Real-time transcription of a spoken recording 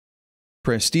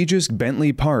Prestigious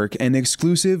Bentley Park, an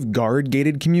exclusive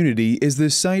guard-gated community, is the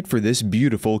site for this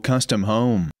beautiful custom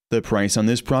home. The price on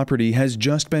this property has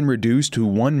just been reduced to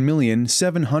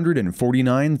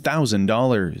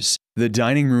 $1,749,000. The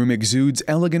dining room exudes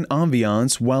elegant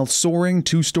ambiance while soaring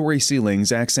two-story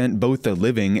ceilings accent both the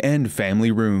living and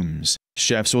family rooms.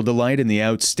 Chefs will delight in the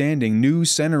outstanding new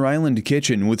center island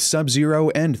kitchen with Sub-Zero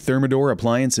and Thermador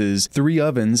appliances, 3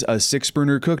 ovens, a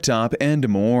 6-burner cooktop, and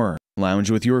more.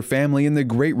 Lounge with your family in the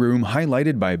great room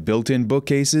highlighted by built-in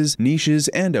bookcases, niches,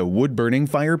 and a wood-burning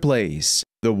fireplace.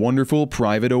 The wonderful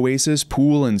private oasis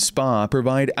pool and spa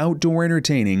provide outdoor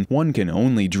entertaining one can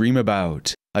only dream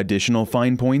about. Additional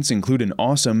fine points include an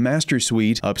awesome master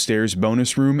suite, upstairs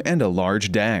bonus room, and a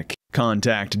large deck.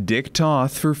 Contact Dick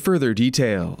Toth for further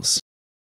details.